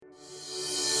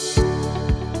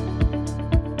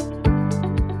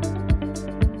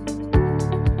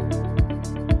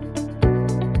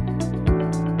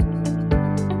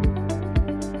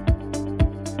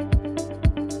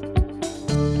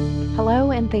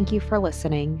thank you for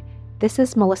listening. This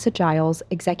is Melissa Giles,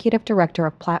 Executive Director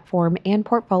of Platform and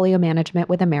Portfolio Management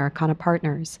with Americana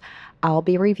Partners. I'll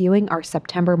be reviewing our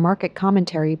September market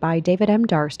commentary by David M.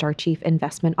 Darst, our Chief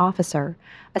Investment Officer.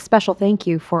 A special thank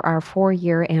you for our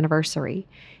 4-year anniversary.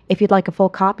 If you'd like a full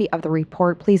copy of the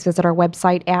report, please visit our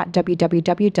website at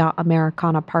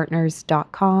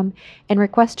www.americanapartners.com and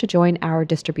request to join our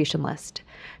distribution list.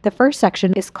 The first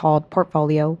section is called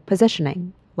Portfolio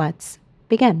Positioning. Let's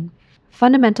begin.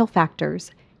 Fundamental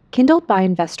factors. Kindled by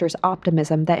investors'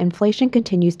 optimism that inflation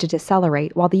continues to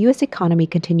decelerate while the U.S. economy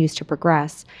continues to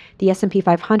progress, the S&P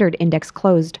 500 index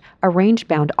closed a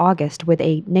range-bound August with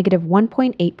a negative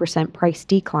 1.8% price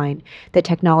decline. The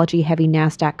technology-heavy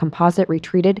NASDAQ composite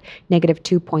retreated negative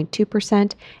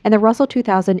 2.2%, and the Russell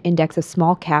 2000 index of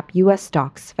small-cap U.S.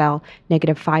 stocks fell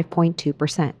negative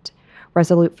 5.2%.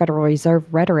 Resolute Federal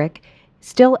Reserve rhetoric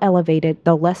still elevated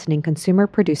the lessening consumer,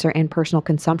 producer, and personal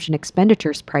consumption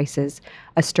expenditures prices,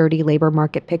 a sturdy labor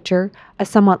market picture, a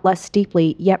somewhat less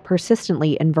steeply yet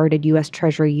persistently inverted U.S.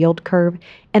 Treasury yield curve,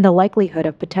 and the likelihood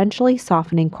of potentially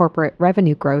softening corporate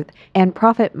revenue growth and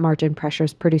profit margin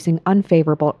pressures producing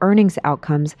unfavorable earnings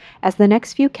outcomes as the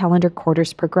next few calendar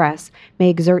quarters progress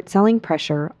may exert selling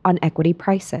pressure on equity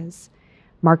prices.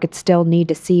 Markets still need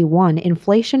to see 1.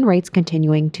 Inflation rates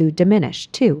continuing to diminish,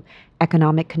 2.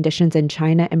 Economic conditions in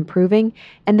China improving,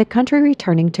 and the country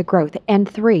returning to growth, and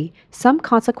 3. Some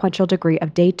consequential degree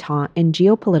of détente in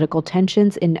geopolitical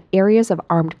tensions in areas of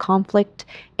armed conflict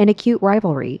and acute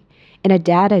rivalry. In a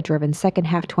data-driven second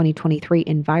half 2023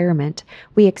 environment,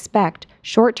 we expect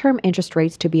short-term interest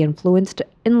rates to be influenced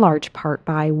in large part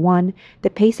by 1. The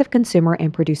pace of consumer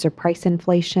and producer price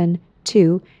inflation,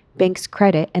 2. Banks'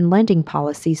 credit and lending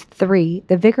policies, 3.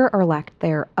 The vigor or lack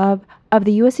thereof of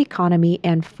the U.S. economy,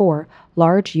 and 4.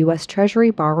 Large U.S.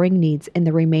 Treasury borrowing needs in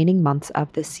the remaining months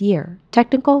of this year.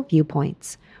 Technical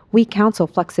viewpoints. We counsel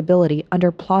flexibility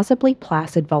under plausibly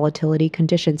placid volatility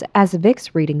conditions as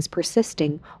VIX readings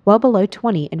persisting well below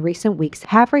 20 in recent weeks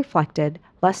have reflected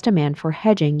less demand for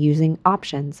hedging using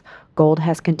options. Gold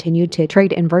has continued to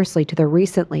trade inversely to the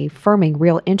recently firming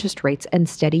real interest rates and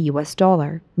steady U.S.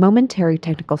 dollar. Momentary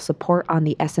technical support on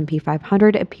the S&P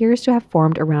 500 appears to have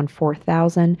formed around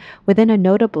 4,000 within a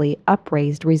notably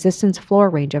upraised resistance floor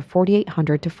range of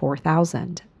 4,800 to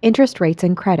 4,000. Interest rates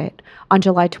and credit. On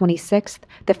July 26th,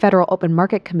 the Federal Open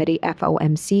Market Committee,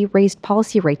 FOMC, raised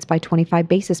policy rates by 25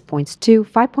 basis points to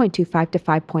 5.25 to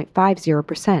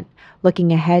 5.50%.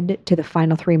 Looking ahead to the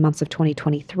final 3 months of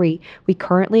 2023, we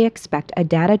currently expect a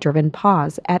data-driven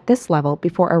pause at this level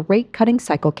before a rate-cutting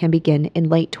cycle can begin in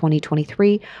late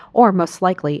 2023 or most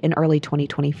likely in early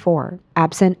 2024.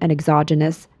 Absent an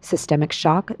exogenous systemic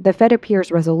shock, the Fed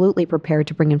appears resolutely prepared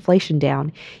to bring inflation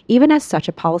down, even as such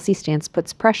a policy stance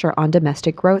puts pressure on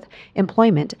domestic growth,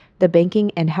 employment, the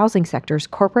banking and housing sectors,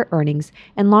 corporate earnings,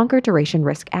 and longer duration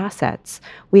risk assets.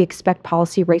 We expect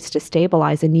policy rates to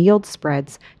stabilize and yield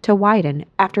spreads to widen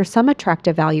after some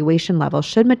attractive valuation levels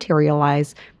should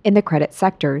materialize in the credit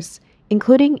sectors,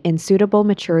 including in suitable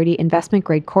maturity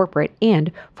investment-grade corporate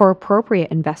and, for appropriate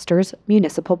investors,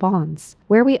 municipal bonds.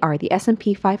 Where we are, the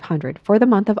S&P 500 for the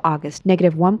month of August,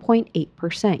 negative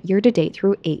 1.8% year-to-date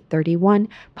through 8/31,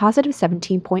 positive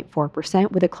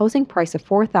 17.4% with a closing price of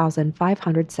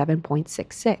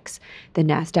 4,507.66. The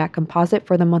NASDAQ composite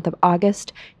for the month of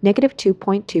August, negative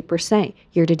 2.2%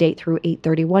 year-to-date through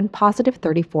 8/31, positive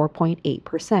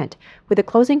 34.8%, with a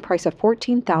closing price of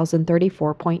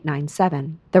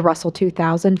 14,034.97. The Russell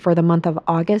 2000 for the month of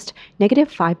August,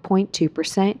 negative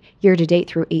 5.2% year-to-date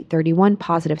through 8/31,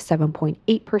 positive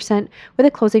 7.8%, with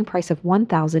a closing price of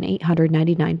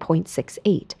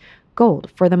 1,899.68. Gold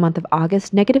for the month of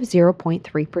August, negative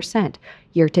 0.3%,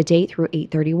 year-to-date through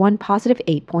 8/31, positive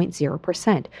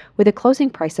 8.0%, with a closing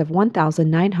price of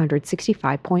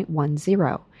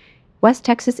 1,965.10. West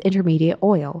Texas Intermediate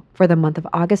oil for the month of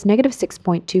August, negative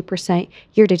 6.2%,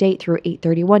 year-to-date through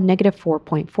 8/31, negative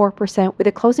 4.4%, with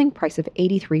a closing price of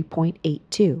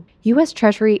 83.82. U.S.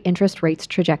 Treasury interest rates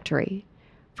trajectory.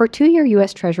 For 2-year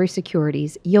U.S. Treasury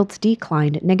securities, yields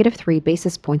declined negative 3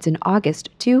 basis points in August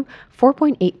to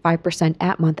 4.85%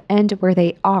 at month end, where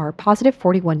they are positive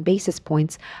 41 basis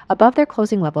points above their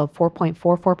closing level of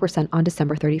 4.44% on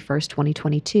December 31st,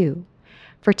 2022.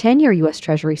 For 10-year U.S.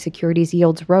 Treasury securities,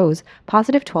 yields rose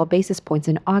positive 12 basis points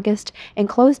in August and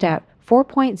closed at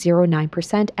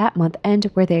 4.09% at month end,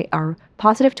 where they are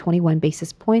positive 21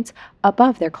 basis points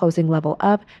above their closing level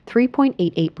of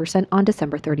 3.88% on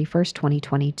December 31st,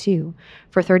 2022.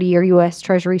 For 30-year U.S.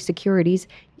 Treasury securities,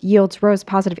 yields rose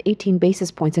positive 18 basis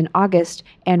points in August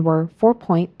and were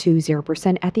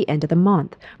 4.20% at the end of the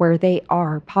month, where they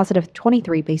are positive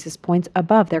 23 basis points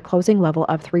above their closing level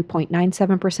of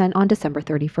 3.97% on December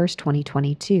 31st,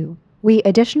 2022. We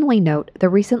additionally note the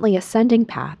recently ascending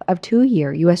path of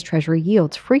 2-year U.S. Treasury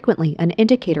yields, frequently an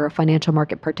indicator of financial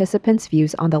market participants'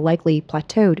 views on the likely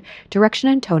plateaued direction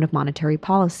and tone of monetary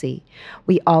policy.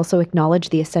 We also acknowledge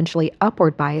the essentially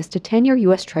upward bias to 10-year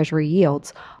U.S. Treasury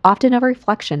yields, often a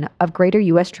reflection of greater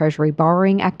U.S. Treasury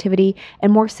borrowing activity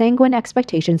and more sanguine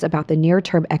expectations about the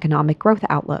near-term economic growth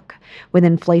outlook. With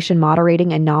inflation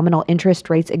moderating and nominal interest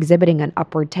rates exhibiting an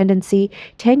upward tendency,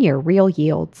 10-year real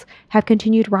yields have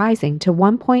continued rising to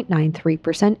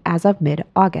 1.93% as of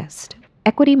mid-August.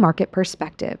 Equity market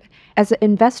perspective. As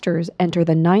investors enter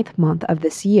the 9th month of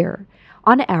this year,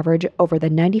 on average, over the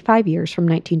 95 years from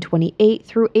 1928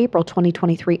 through April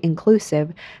 2023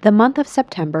 inclusive, the month of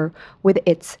September, with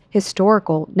its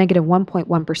historical negative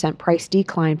 1.1% price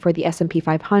decline for the S&P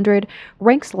 500,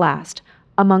 ranks last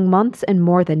among months in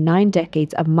more than 9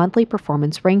 decades of monthly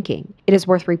performance ranking. It is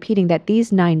worth repeating that these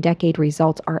 9-decade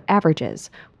results are averages,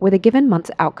 with a given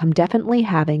month's outcome definitely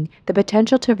having the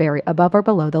potential to vary above or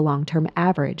below the long-term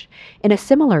average. In a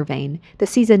similar vein, the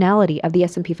seasonality of the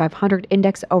S&P 500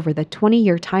 index over the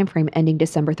 20-year timeframe ending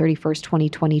December 31st,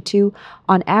 2022,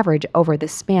 on average over the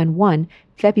span 1,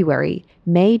 February,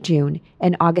 May, June,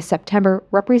 and August, September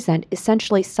represent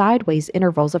essentially sideways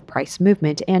intervals of price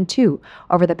movement, and 2,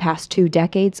 over the past 2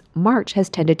 decades, March has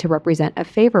tended to represent a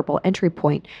favorable entry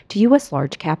point to U.S.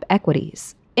 large-cap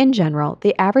equities. In general,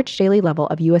 the average daily level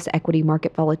of U.S. equity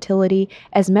market volatility,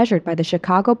 as measured by the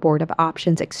Chicago Board of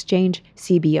Options Exchange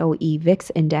CBOE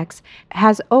VIX Index,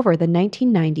 has over the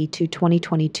 1990 to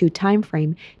 2022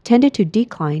 timeframe tended to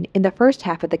decline in the first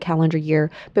half of the calendar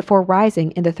year before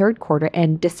rising in the third quarter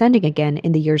and descending again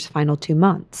in the year's final 2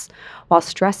 months. While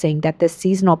stressing that this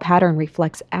seasonal pattern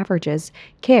reflects averages,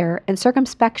 care and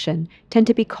circumspection tend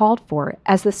to be called for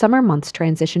as the summer months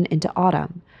transition into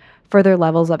autumn. Further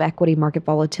levels of equity market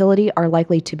volatility are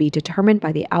likely to be determined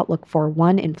by the outlook for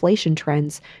 1, inflation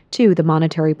trends, 2, the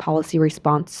monetary policy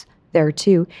response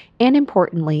thereto, and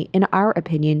importantly, in our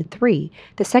opinion, 3,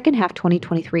 the second half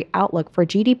 2023 outlook for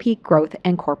GDP growth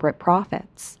and corporate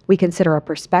profits. We consider a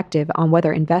perspective on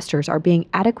whether investors are being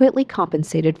adequately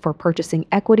compensated for purchasing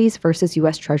equities versus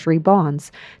U.S. Treasury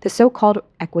bonds, the so-called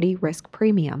equity risk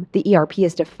premium. The ERP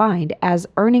is defined as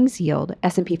earnings yield,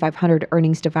 S&P 500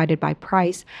 earnings divided by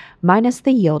price, minus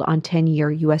the yield on 10-year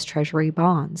U.S. Treasury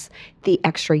bonds. The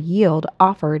extra yield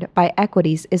offered by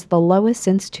equities is the lowest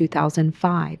since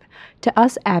 2005. To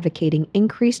us advocating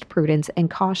increased prudence and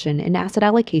caution in asset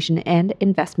allocation and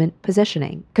investment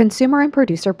positioning. Consumer and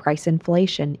producer price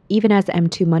inflation, even as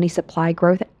M2 money supply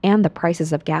growth and the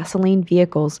prices of gasoline,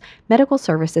 vehicles, medical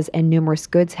services, and numerous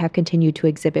goods have continued to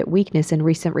exhibit weakness in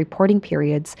recent reporting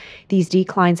periods, these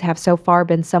declines have so far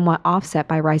been somewhat offset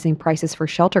by rising prices for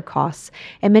shelter costs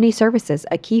and many services,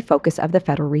 a key focus of the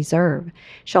Federal Reserve.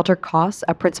 Shelter costs,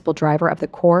 a principal driver of the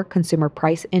core consumer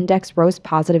price index, rose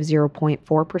positive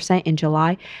 0.4% in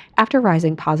July after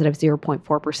rising positive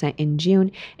 0.4% in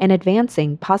June and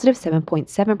advancing positive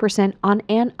 7.7% on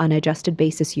an unadjusted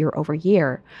basis year over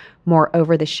year.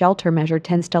 Moreover, the shelter measure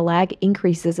tends to lag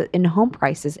increases in home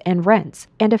prices and rents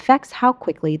and affects how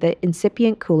quickly the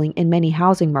incipient cooling in many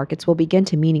housing markets will begin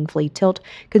to meaningfully tilt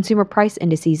consumer price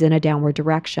indices in a downward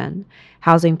direction.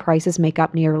 Housing prices make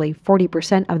up nearly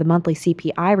 40% of the monthly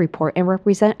CPI report and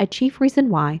represent a chief reason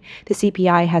why the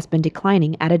CPI has been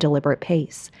declining at a deliberate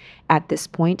pace. At this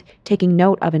point, taking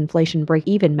note of inflation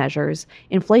break-even measures,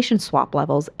 inflation swap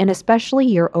levels, and especially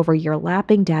year-over-year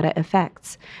lapping data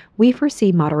effects, we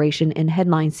foresee moderation in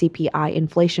headline CPI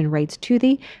inflation rates to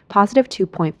the positive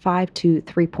 2.5 to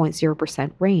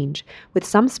 3.0% range, with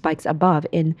some spikes above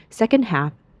in second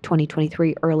half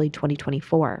 2023, early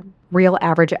 2024. Real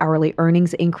average hourly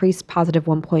earnings increased positive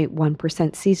 1.1%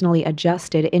 seasonally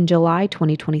adjusted in July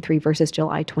 2023 versus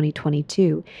July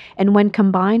 2022, and when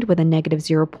combined with a negative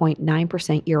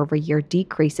 0.9% year-over-year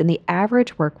decrease in the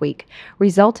average workweek,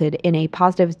 resulted in a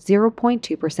positive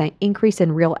 0.2% increase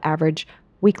in real average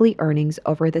weekly earnings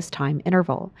over this time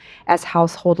interval. As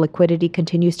household liquidity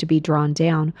continues to be drawn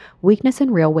down, weakness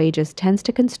in real wages tends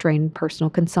to constrain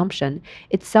personal consumption,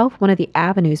 itself one of the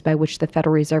avenues by which the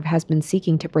Federal Reserve has been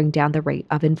seeking to bring down the rate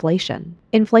of inflation.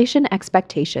 Inflation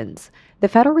expectations. The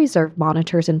Federal Reserve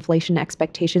monitors inflation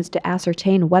expectations to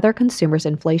ascertain whether consumers'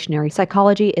 inflationary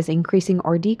psychology is increasing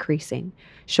or decreasing,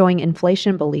 showing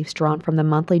inflation beliefs drawn from the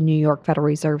monthly New York Federal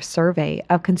Reserve survey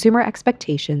of consumer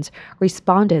expectations.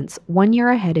 Respondents' 1 year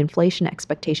ahead inflation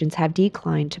expectations have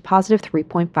declined to positive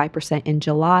 3.5% in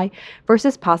July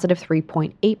versus positive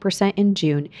 3.8% in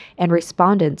June, and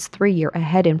respondents' 3 year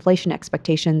ahead inflation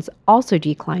expectations also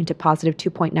declined to positive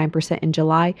 2.9% in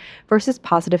July versus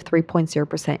positive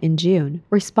 3.0% in June.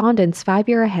 Respondents' 5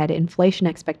 year ahead inflation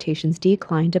expectations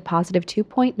declined to positive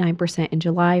 2.9% in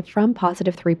July from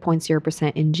positive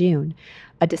 3.0% in June.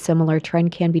 A dissimilar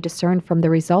trend can be discerned from the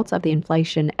results of the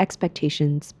inflation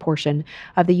expectations portion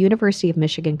of the University of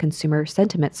Michigan Consumer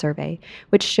Sentiment Survey,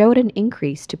 which showed an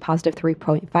increase to positive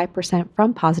 3.5%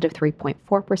 from positive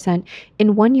 3.4%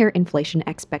 in 1 year inflation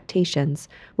expectations,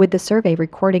 with the survey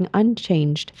recording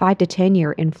unchanged 5 to 10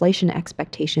 year inflation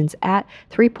expectations at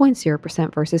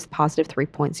 3.0% versus positive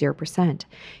 3.0%.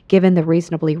 Given the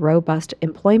reasonably robust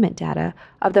employment data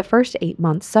of the first 8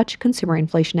 months, such consumer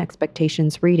inflation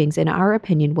expectations readings, in our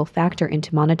opinion, will factor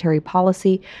into monetary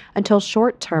policy until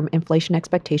short-term inflation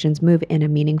expectations move in a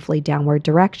meaningfully downward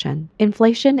direction.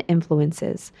 Inflation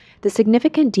influences. The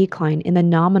significant decline in the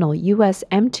nominal U.S.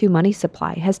 M2 money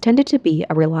supply has tended to be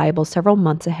a reliable several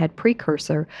months ahead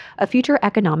precursor of future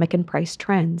economic and price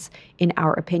trends. In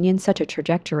our opinion, such a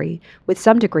trajectory, with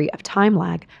some degree of time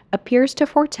lag, appears to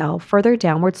foretell further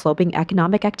downward sloping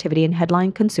economic activity and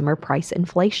headline consumer price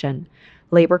inflation.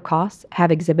 Labor costs have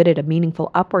exhibited a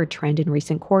meaningful upward trend in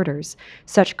recent quarters.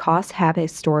 Such costs have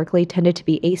historically tended to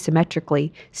be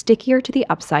asymmetrically stickier to the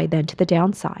upside than to the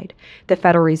downside. The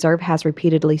Federal Reserve has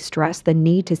repeatedly stressed the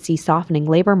need to see softening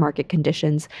labor market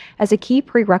conditions as a key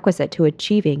prerequisite to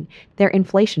achieving their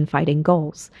inflation-fighting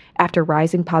goals. After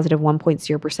rising positive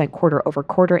 1.0% quarter over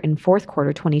quarter in fourth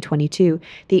quarter 2022,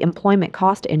 the Employment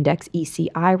Cost Index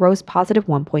 (ECI) rose positive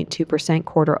 1.2%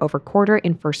 quarter over quarter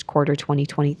in first quarter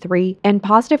 2023 and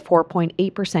positive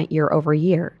 4.8% year over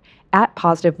year. At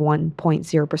positive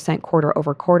 1.0% quarter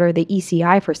over quarter, the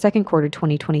ECI for second quarter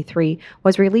 2023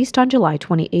 was released on July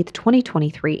 28,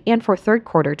 2023, and for third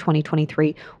quarter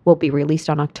 2023 will be released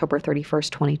on October 31,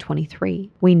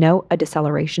 2023. We note a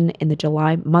deceleration in the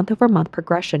July month-over-month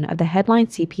progression of the headline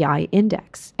CPI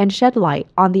index and shed light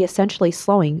on the essentially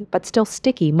slowing but still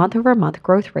sticky month-over-month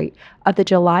growth rate of the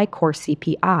July core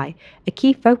CPI, a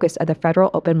key focus of the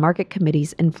Federal Open Market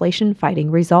Committee's inflation-fighting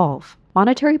resolve.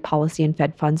 Monetary policy and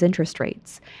Fed funds interest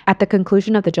rates. At the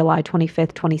conclusion of the July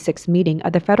 25, 26 meeting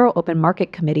of the Federal Open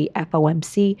Market Committee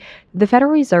 (FOMC), the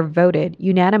Federal Reserve voted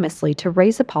unanimously to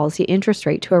raise the policy interest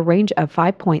rate to a range of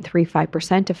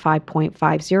 5.35% to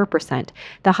 5.50%,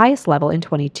 the highest level in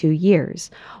 22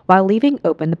 years, while leaving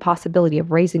open the possibility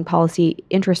of raising policy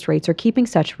interest rates or keeping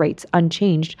such rates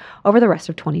unchanged over the rest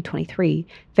of 2023.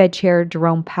 Fed Chair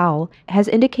Jerome Powell has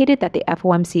indicated that the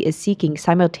FOMC is seeking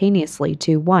simultaneously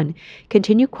to 1.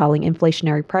 Continue quelling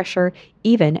inflationary pressure,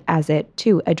 even as it,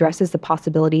 2, addresses the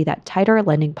possibility that tighter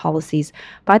lending policies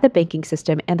by the banking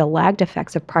system and the lagged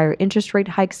effects of prior interest rate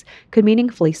hikes could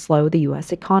meaningfully slow the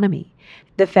U.S. economy.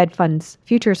 The Fed funds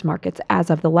futures markets as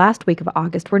of the last week of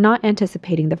August were not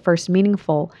anticipating the first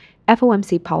meaningful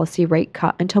FOMC policy rate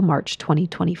cut until March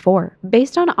 2024.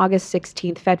 Based on August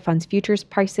 16th Fed funds futures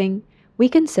pricing, we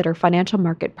consider financial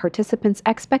market participants'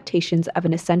 expectations of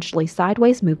an essentially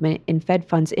sideways movement in Fed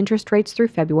funds interest rates through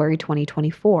February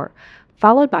 2024,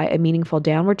 followed by a meaningful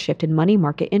downward shift in money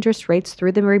market interest rates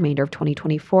through the remainder of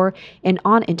 2024 and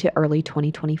on into early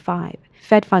 2025.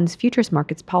 Fed funds futures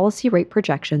markets policy rate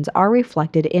projections are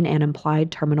reflected in an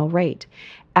implied terminal rate.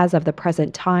 As of the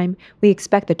present time, we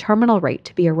expect the terminal rate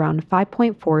to be around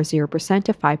 5.40%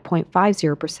 to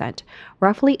 5.50%,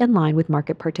 roughly in line with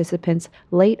market participants'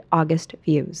 late August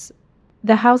views.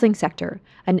 The housing sector,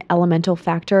 an elemental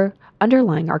factor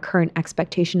underlying our current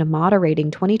expectation of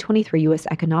moderating 2023 U.S.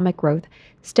 economic growth,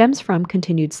 stems from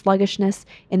continued sluggishness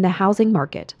in the housing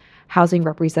market. Housing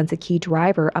represents a key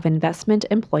driver of investment,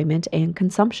 employment, and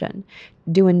consumption,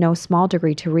 due in no small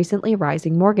degree to recently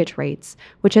rising mortgage rates,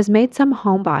 which has made some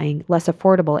home buying less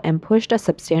affordable and pushed a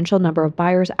substantial number of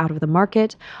buyers out of the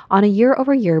market. On a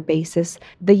year-over-year basis,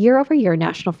 the year-over-year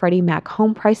National Freddie Mac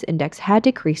Home Price Index had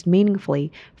decreased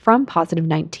meaningfully from positive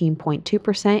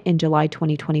 19.2% in July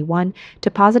 2021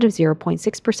 to positive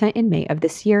 0.6% in May of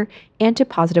this year and to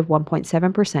positive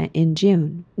 1.7% in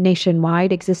June.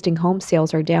 Nationwide, existing home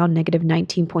sales are down negative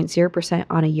 19.0%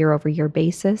 on a year-over-year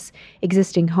basis.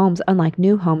 Existing homes, unlike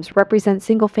new homes, represent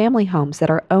single-family homes that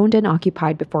are owned and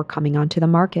occupied before coming onto the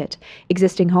market.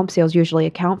 Existing home sales usually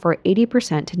account for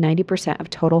 80% to 90% of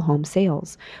total home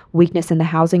sales. Weakness in the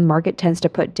housing market tends to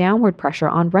put downward pressure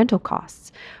on rental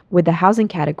costs. with the housing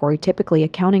category typically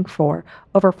accounting for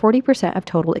over 40% of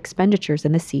total expenditures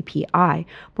in the CPI,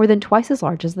 more than twice as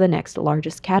large as the next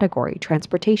largest category,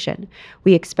 transportation.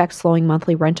 We expect slowing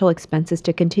monthly rental expenses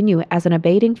to continue as an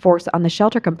abating force on the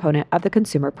shelter component of the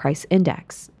Consumer Price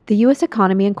Index. The U.S.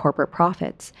 economy and corporate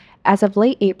profits. As of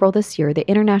late April this year, the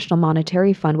International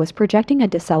Monetary Fund was projecting a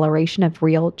deceleration of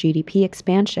real GDP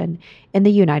expansion in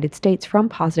the United States from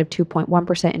positive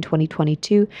 2.1% in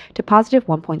 2022 to positive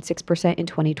 1.6% in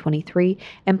 2023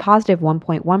 and positive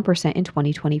 1.1% in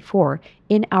 2024,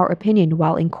 in our opinion,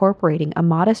 while incorporating a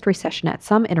modest recession at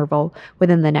some interval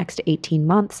within the next 18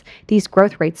 months. These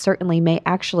growth rates certainly may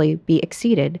actually be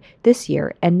exceeded this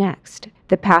year and next.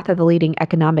 The path of the leading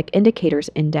economic indicators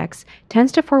index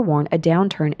tends to forewarn a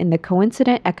downturn in the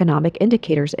coincident economic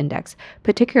indicators index,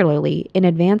 particularly in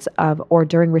advance of or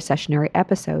during recessionary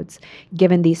episodes.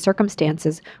 Given these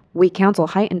circumstances, we counsel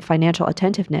heightened financial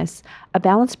attentiveness, a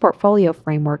balanced portfolio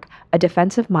framework, a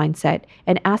defensive mindset,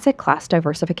 and asset class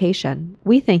diversification.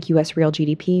 We think U.S. real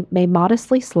GDP may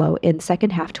modestly slow in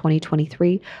second half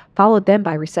 2023, followed then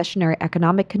by recessionary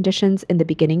economic conditions in the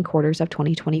beginning quarters of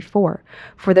 2024.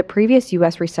 For the previous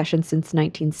U.S. recession since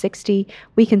 1960,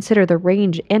 we consider the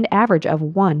range and average of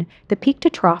 1, the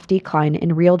peak-to-trough decline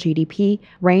in real GDP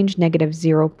range negative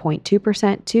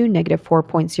 0.2% to negative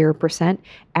 4.0%,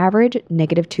 average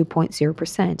negative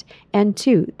 2.0%, and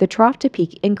 2, the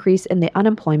trough-to-peak increase in the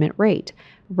unemployment rate,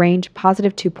 range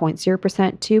positive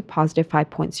 2.0% to positive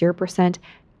 5.0%,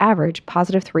 average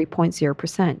positive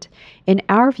 3.0%. In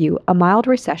our view, a mild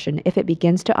recession, if it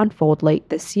begins to unfold late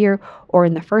this year or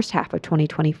in the first half of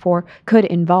 2024, could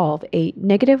involve a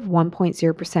negative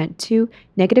 1.0% to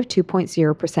negative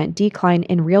 2.0% decline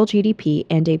in real GDP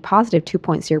and a positive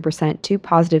 2.0% to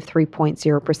positive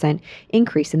 3.0%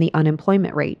 increase in the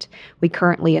unemployment rate. We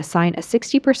currently assign a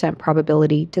 60%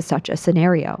 probability to such a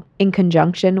scenario. In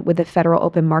conjunction with the Federal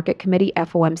Open Market Committee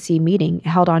FOMC meeting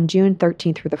held on June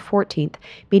 13th through the 14th,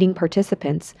 meeting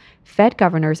participants, Fed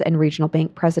governors and regional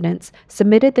bank presidents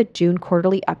submitted the June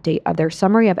quarterly update of their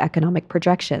Summary of Economic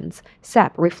Projections,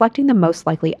 SEP, reflecting the most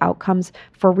likely outcomes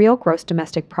for real gross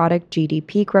domestic product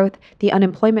GDP growth, the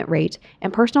unemployment rate,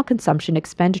 and personal consumption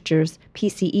expenditures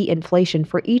PCE inflation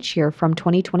for each year from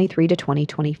 2023 to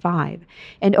 2025,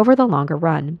 and over the longer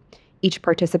run. Each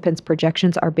participant's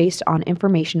projections are based on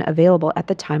information available at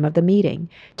the time of the meeting,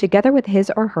 together with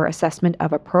his or her assessment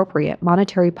of appropriate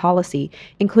monetary policy,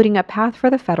 including a path for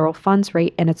the federal funds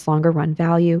rate and its longer-run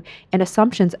value, and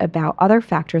assumptions about other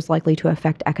factors likely to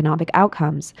affect economic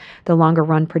outcomes. The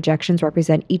longer-run projections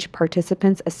represent each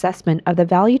participant's assessment of the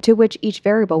value to which each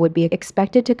variable would be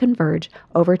expected to converge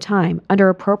over time under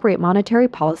appropriate monetary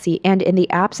policy and in the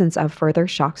absence of further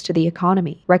shocks to the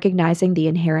economy. Recognizing the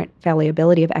inherent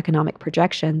fallibility of economic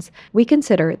projections, we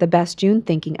consider the best June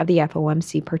thinking of the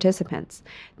FOMC participants.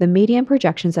 The median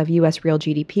projections of U.S. real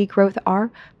GDP growth are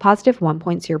positive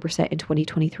 1.0% in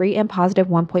 2023 and positive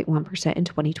 1.1% in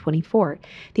 2024.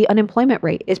 The unemployment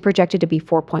rate is projected to be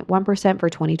 4.1% for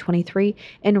 2023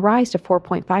 and rise to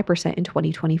 4.5% in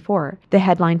 2024. The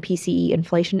headline PCE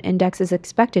inflation index is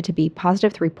expected to be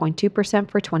positive 3.2%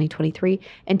 for 2023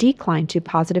 and decline to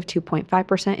positive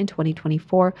 2.5% in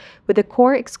 2024, with the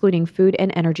core excluding food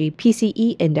and energy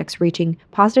PCE index reaching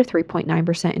positive 3.9%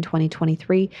 in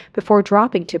 2023 before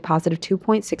dropping to positive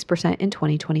 2.6% in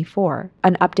 2024.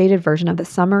 An updated version of the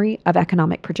Summary of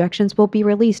Economic Projections will be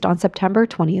released on September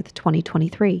 20th,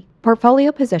 2023.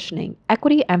 Portfolio positioning,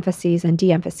 equity emphases and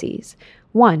de-emphases.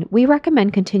 1. We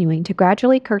recommend continuing to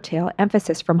gradually curtail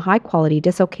emphasis from high-quality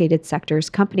dislocated sectors,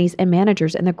 companies, and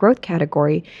managers in the growth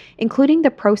category, including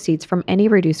the proceeds from any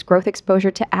reduced growth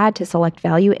exposure to add to select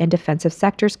value and defensive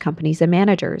sectors, companies, and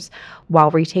managers,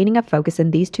 while retaining a focus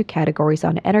in these two categories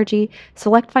on energy,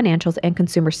 select financials, and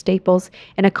consumer staples,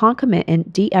 and a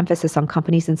concomitant de-emphasis on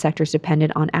companies and sectors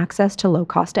dependent on access to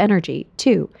low-cost energy.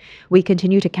 2. We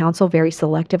continue to counsel very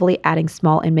selectively adding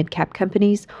small and mid-cap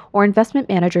companies or investment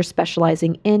managers specializing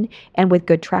in and with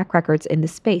good track records in the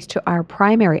space to our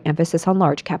primary emphasis on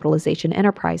large capitalization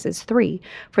enterprises. 3.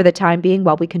 For the time being,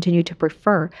 while we continue to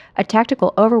prefer a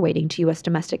tactical overweighting to U.S.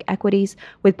 domestic equities,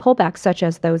 with pullbacks such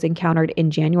as those encountered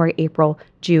in January, April,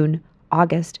 June,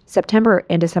 August, September,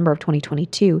 and December of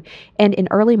 2022, and in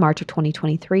early March of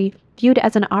 2023, viewed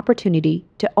as an opportunity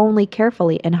to only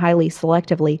carefully and highly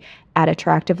selectively add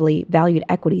attractively valued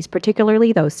equities,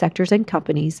 particularly those sectors and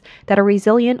companies that are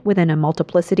resilient within a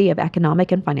multiplicity of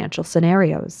economic and financial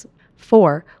scenarios.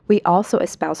 4. We also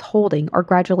espouse holding or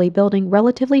gradually building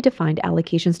relatively defined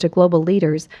allocations to global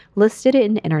leaders listed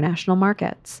in international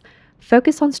markets.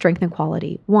 Focus on strength and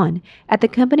quality. 1. At the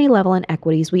company level in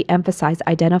equities, we emphasize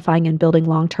identifying and building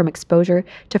long-term exposure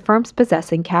to firms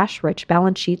possessing cash-rich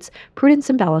balance sheets, prudence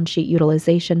in balance sheet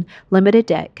utilization, limited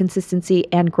debt, consistency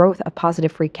and growth of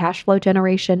positive free cash flow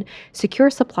generation, secure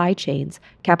supply chains,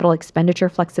 capital expenditure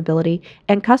flexibility,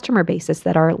 and customer bases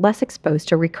that are less exposed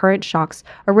to recurrent shocks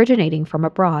originating from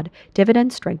abroad,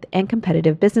 dividend strength, and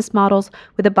competitive business models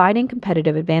with abiding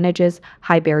competitive advantages,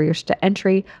 high barriers to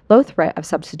entry, low threat of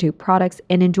substitute products,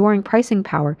 and enduring pricing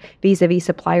power vis-a-vis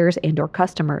suppliers and/or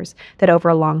customers that over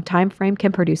a long time frame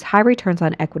can produce high returns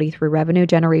on equity through revenue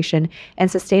generation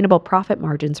and sustainable profit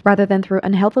margins rather than through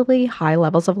unhealthily high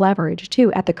levels of leverage.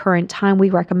 2. At the current time, we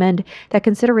recommend that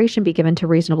consideration be given to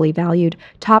reasonably valued,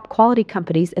 top quality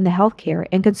companies in the healthcare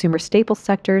and consumer staples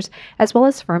sectors, as well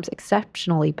as firms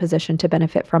exceptionally positioned to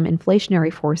benefit from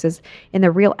inflationary forces in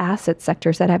the real asset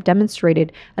sectors that have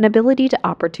demonstrated an ability to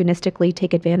opportunistically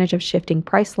take advantage of shifting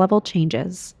price level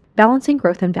changes. Balancing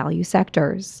growth and value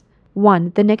sectors.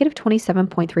 1. The negative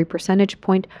 27.3 percentage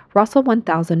point Russell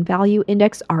 1000 Value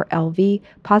Index RLV,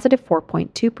 positive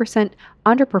 4.2%,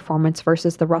 underperformance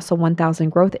versus the Russell 1000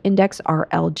 Growth Index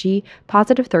RLG,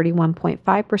 positive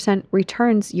 31.5%,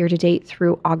 returns year-to-date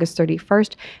through August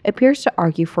 31st appears to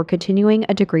argue for continuing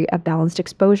a degree of balanced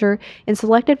exposure in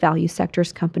selected value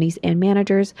sectors, companies, and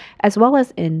managers, as well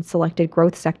as in selected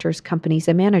growth sectors, companies,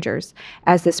 and managers.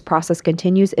 As this process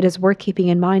continues, it is worth keeping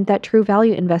in mind that true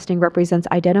value investing represents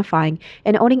identifying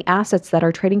and owning assets that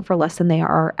are trading for less than they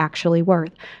are actually worth,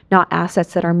 not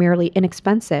assets that are merely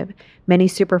inexpensive. Many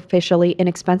superficially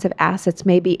inexpensive assets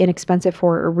may be inexpensive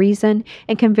for a reason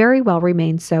and can very well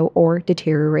remain so or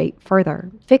deteriorate further.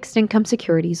 Fixed income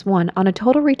securities. 1. On a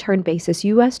total return basis,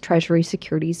 U.S. Treasury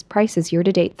securities prices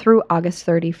year-to-date through August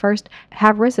 31st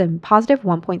have risen positive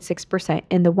 1.6%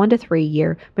 in the 1 to 3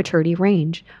 year maturity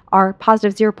range, are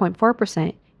positive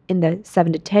 0.4% in the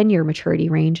 7 to 10 year maturity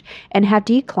range, and have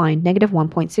declined negative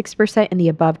 1.6% in the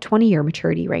above 20 year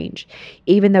maturity range.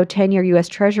 Even though 10-year U.S.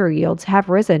 Treasury yields have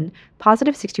risen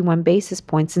positive 61 basis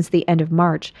points since the end of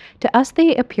March, to us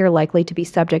they appear likely to be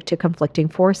subject to conflicting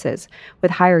forces,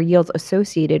 with higher yields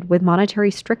associated with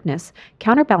monetary strictness,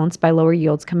 counterbalanced by lower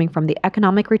yields coming from the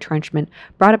economic retrenchment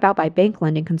brought about by bank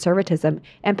lending conservatism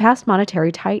and past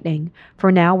monetary tightening.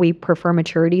 For now, we prefer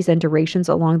maturities and durations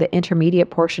along the intermediate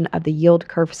portion of the yield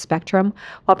curve spectrum,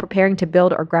 while preparing to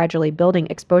build or gradually building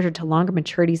exposure to longer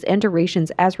maturities and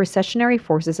durations as recessionary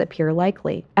forces appear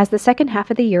likely. As the second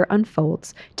half of the year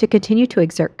unfolds, to continue to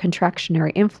exert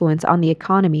contractionary influence on the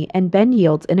economy and bend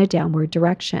yields in a downward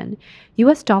direction.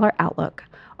 U.S. dollar outlook.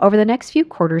 Over the next few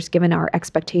quarters, given our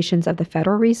expectations of the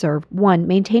Federal Reserve, 1.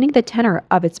 Maintaining the tenor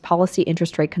of its policy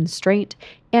interest rate constraint,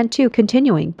 and 2.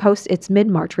 Continuing post its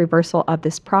mid-March reversal of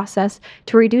this process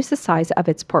to reduce the size of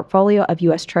its portfolio of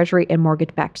U.S. Treasury and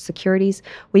mortgage-backed securities,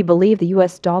 we believe the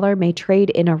U.S. dollar may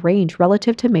trade in a range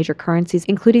relative to major currencies,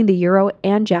 including the euro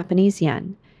and Japanese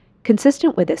yen.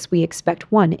 Consistent with this, we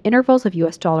expect 1. Intervals of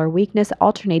U.S. dollar weakness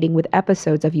alternating with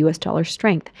episodes of U.S. dollar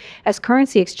strength, as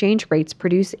currency exchange rates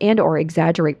produce and/or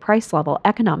exaggerate price level,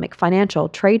 economic, financial,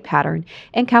 trade pattern,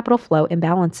 and capital flow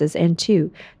imbalances, and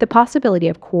 2. The possibility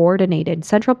of coordinated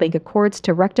central bank accords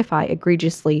to rectify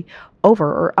egregiously over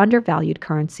or undervalued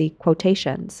currency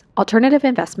quotations. Alternative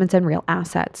investments in real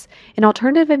assets. In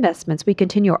alternative investments, we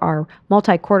continue our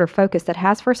multi-quarter focus that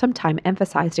has for some time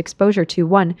emphasized exposure to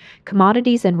 1.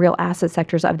 Commodities and real asset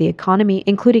sectors of the economy,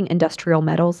 including industrial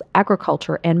metals,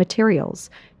 agriculture, and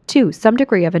materials. 2. Some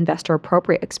degree of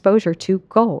investor-appropriate exposure to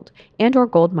gold and/or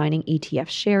gold mining ETF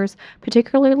shares,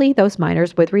 particularly those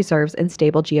miners with reserves in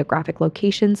stable geographic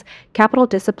locations, capital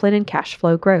discipline, and cash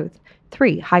flow growth.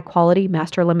 3. High-quality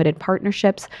master limited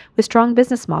partnerships with strong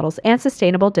business models and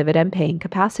sustainable dividend-paying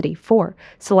capacity. 4.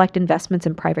 Select investments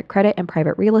in private credit and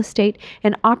private real estate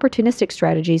and opportunistic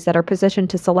strategies that are positioned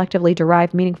to selectively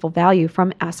derive meaningful value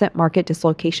from asset market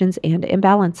dislocations and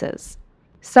imbalances.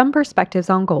 Some perspectives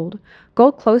on gold.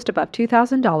 Gold closed above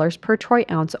 $2,000 per troy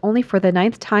ounce only for the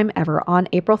 9th time ever on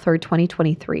April 3,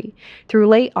 2023, through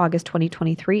late August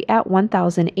 2023 at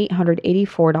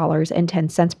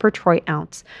 $1,884.10 per troy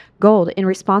ounce. Gold, in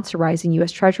response to rising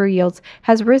U.S. Treasury yields,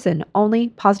 has risen only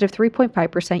positive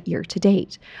 3.5% year to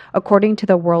date. According to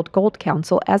the World Gold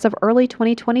Council, as of early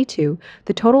 2022,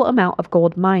 the total amount of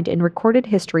gold mined in recorded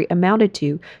history amounted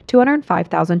to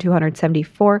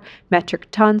 205,274 metric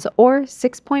tons, or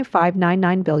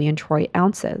 6.599 billion troy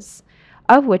ounces,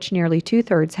 of which nearly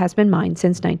two-thirds has been mined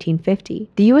since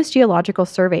 1950. The U.S. Geological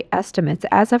Survey estimates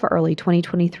as of early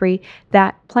 2023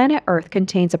 that planet Earth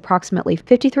contains approximately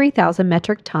 53,000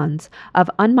 metric tons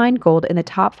of unmined gold in the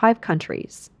top 5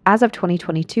 countries. As of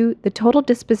 2022, the total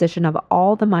disposition of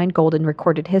all the mined gold in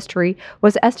recorded history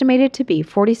was estimated to be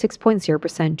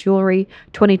 46.0% jewelry,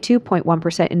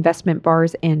 22.1% investment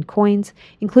bars and coins,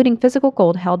 including physical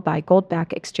gold held by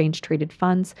gold-backed exchange-traded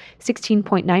funds,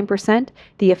 16.9%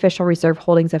 the official reserve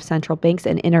holdings of central banks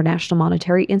and international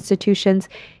monetary institutions,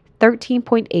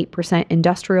 13.8%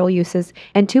 industrial uses,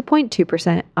 and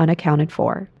 2.2% unaccounted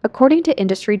for. According to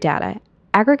industry data,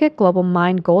 aggregate global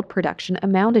mined gold production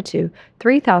amounted to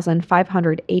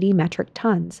 3,580 metric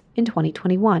tons in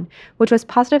 2021, which was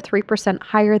positive 3%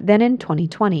 higher than in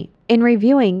 2020. In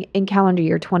reviewing in calendar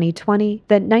year 2020,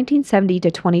 the 1970 to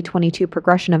 2022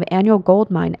 progression of annual gold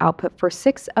mine output for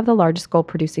 6 of the largest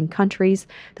gold-producing countries,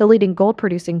 the leading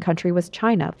gold-producing country was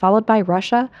China, followed by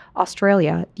Russia,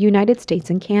 Australia, the United States,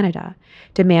 and Canada.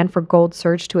 Demand for gold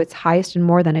surged to its highest in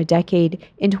more than a decade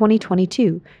in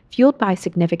 2022, fueled by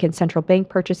significant central bank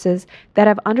purchases that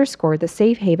have underscored the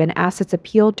safe haven asset's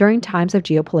appeal during times of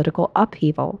geopolitical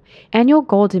upheaval. Annual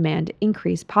gold demand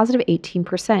increased positive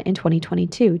 18% in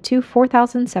 2022 to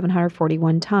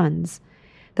 4,741 tons,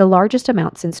 the largest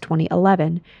amount since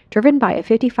 2011, driven by a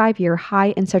 55-year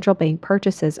high in central bank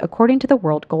purchases, according to the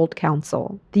World Gold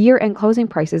Council. The year-end closing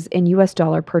prices in U.S.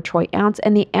 dollar per troy ounce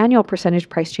and the annual percentage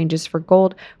price changes for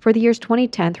gold for the years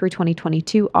 2010 through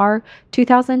 2022 are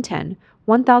 2010,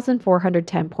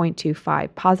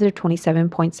 1,410.25, positive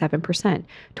 27.7%.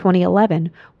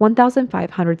 2011,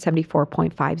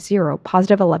 1,574.50,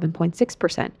 positive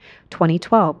 11.6%.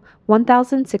 2012,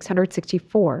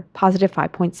 1,664, positive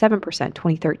 5.7%.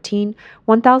 2013,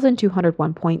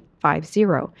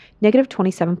 1,201.50, negative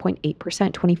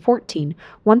 27.8%. 2014,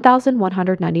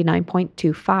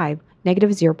 1,199.25,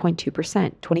 negative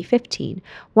 0.2%. 2015,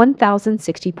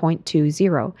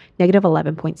 1,060.20, negative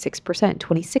 11.6%.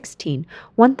 2016,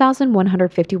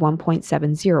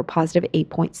 1,151.70, positive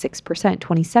 8.6%.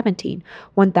 2017,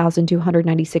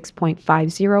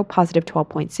 1,296.50, positive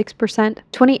 12.6%.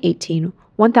 2018,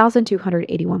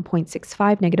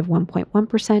 1,281.65, negative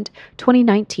 1.1%.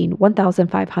 2019,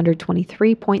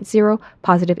 1,523.0,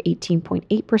 positive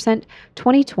 18.8%.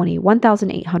 2020,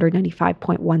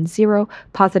 1,895.10,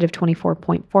 positive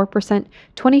 24.4%.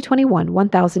 2021,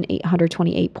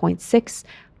 1,828.6,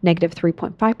 negative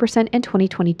 3.5%, and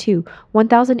 2022,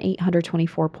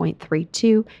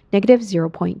 1,824.32, negative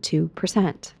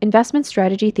 0.2%. Investment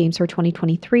strategy themes for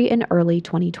 2023 and early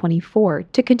 2024.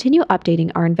 To continue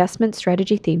updating our investment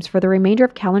strategy themes for the remainder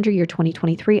of calendar year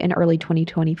 2023 and early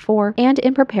 2024, and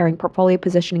in preparing portfolio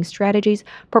positioning strategies,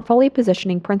 portfolio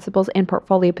positioning principles, and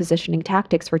portfolio positioning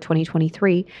tactics for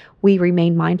 2023, we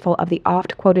remain mindful of the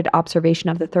oft-quoted observation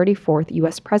of the 34th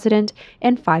U.S. President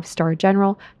and 5-star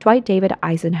General Dwight David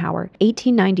Eisenhower,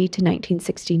 1890 to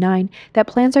 1969, that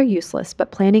plans are useless,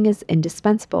 but planning is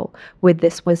indispensable. With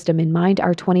this wisdom in mind,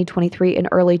 our 2023 and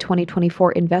early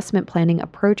 2024 investment planning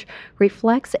approach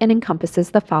reflects and encompasses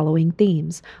the following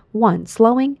themes. 1.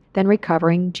 Slowing, then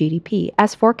recovering GDP,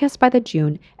 as forecast by the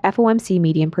June FOMC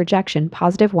median projection,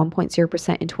 positive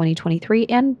 1.0% in 2023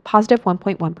 and positive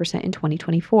 1.1% in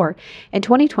 2024, and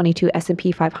 2022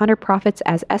 S&P 500 profits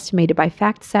as estimated by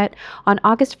FactSet on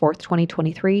August 4th,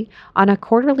 2023, on a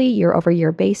quarterly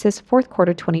year-over-year basis, fourth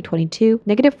quarter 2022,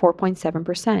 negative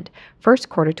 4.7%, first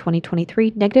quarter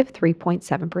 2023, negative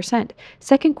 3.7%,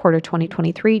 second quarter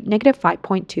 2023, negative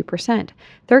 5.2%,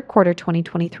 third quarter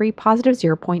 2023, positive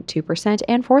 0.2%,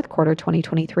 and fourth quarter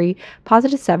 2023,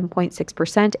 positive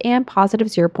 7.6%, and positive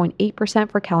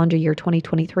 0.8% for calendar year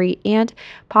 2023, and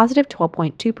positive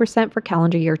 12.2% for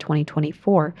calendar year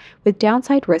 2024, with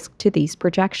downside risk to these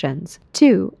projections.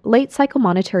 2. Late cycle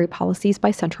monetary policies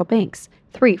by central banks.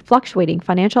 3. Fluctuating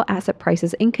financial asset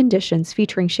prices in conditions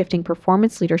featuring shifting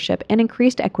performance leadership and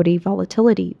increased equity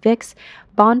volatility, VIX,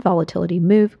 bond volatility,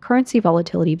 MOVE, currency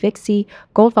volatility, VIXI,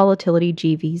 gold volatility,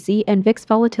 GVZ, and VIX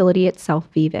volatility itself,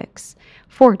 VVIX.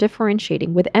 4.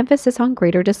 Differentiating, with emphasis on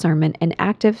greater discernment and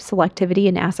active selectivity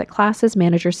in asset classes,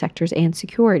 manager sectors, and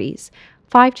securities.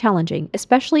 5. Challenging,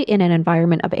 especially in an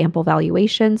environment of ample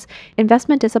valuations,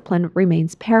 investment discipline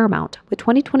remains paramount, with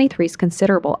 2023's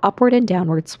considerable upward and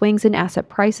downward swings in asset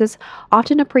prices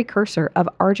often a precursor of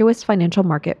arduous financial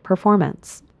market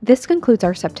performance. This concludes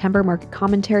our September market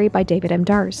commentary by David M.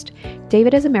 Darst.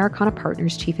 David is Americana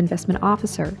Partners Chief Investment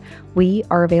Officer. We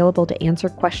are available to answer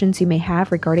questions you may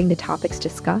have regarding the topics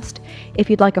discussed.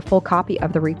 If you'd like a full copy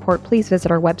of the report, please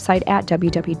visit our website at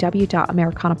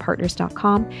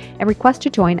www.americanapartners.com and request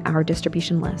to join our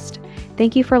distribution list.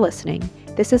 Thank you for listening.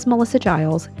 This is Melissa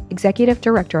Giles, Executive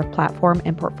Director of Platform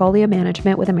and Portfolio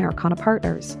Management with Americana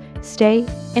Partners. Stay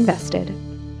invested.